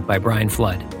theme by Brian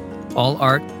Flood. All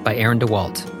art by Aaron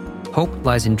DeWalt. Hope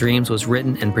Lies in Dreams was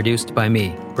written and produced by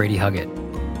me, Brady Huggett.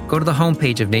 Go to the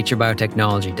homepage of Nature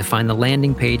Biotechnology to find the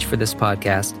landing page for this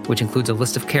podcast, which includes a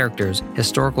list of characters,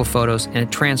 historical photos, and a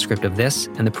transcript of this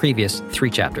and the previous 3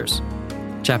 chapters.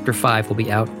 Chapter 5 will be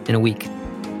out in a week.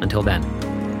 Until then.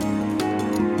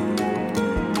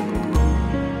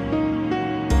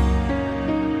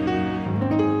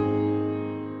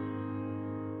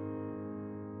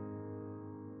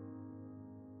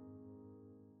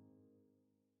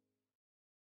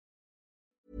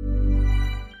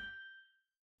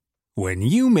 When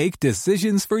you make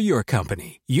decisions for your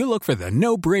company, you look for the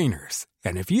no-brainers.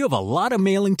 And if you have a lot of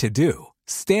mailing to do,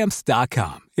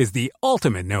 Stamps.com is the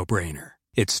ultimate no-brainer.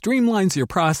 It streamlines your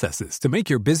processes to make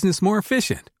your business more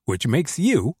efficient, which makes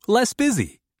you less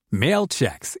busy. Mail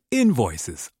checks,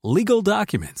 invoices, legal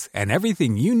documents, and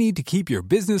everything you need to keep your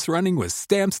business running with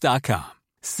Stamps.com.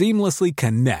 Seamlessly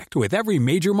connect with every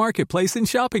major marketplace and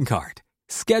shopping cart.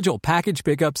 Schedule package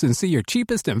pickups and see your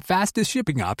cheapest and fastest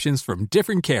shipping options from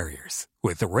different carriers,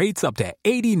 with rates up to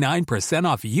 89%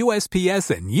 off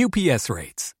USPS and UPS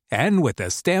rates. And with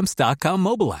the Stamps.com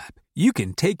mobile app, you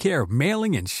can take care of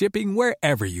mailing and shipping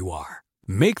wherever you are.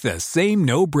 Make the same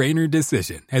no-brainer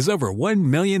decision as over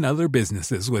 1 million other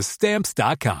businesses with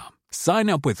Stamps.com. Sign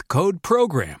up with code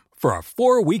PROGRAM for a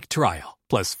 4-week trial,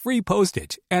 plus free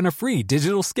postage and a free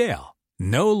digital scale.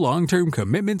 No long-term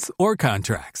commitments or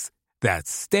contracts.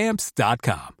 That's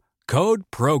Stamps.com. Code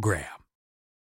PROGRAM.